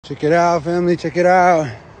Check it out, family, check it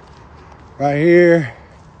out. Right here,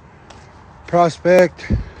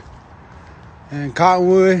 Prospect and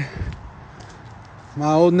Cottonwood,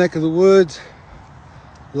 my old neck of the woods.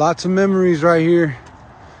 Lots of memories right here.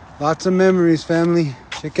 Lots of memories, family.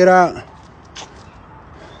 Check it out.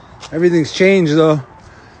 Everything's changed though.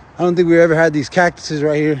 I don't think we ever had these cactuses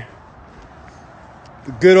right here.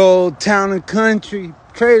 The good old town and country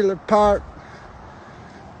trailer park.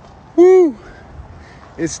 Woo!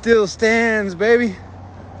 It still stands, baby.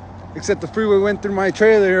 Except the freeway went through my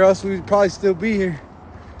trailer, or else we'd probably still be here.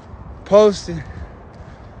 Posted.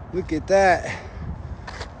 Look at that.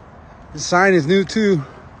 The sign is new too.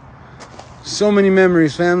 So many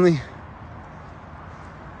memories, family.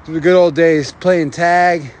 Through the good old days, playing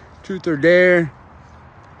tag, truth or dare.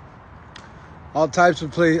 All types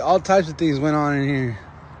of things went on in here.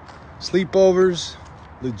 Sleepovers,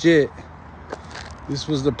 legit. This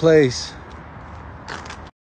was the place.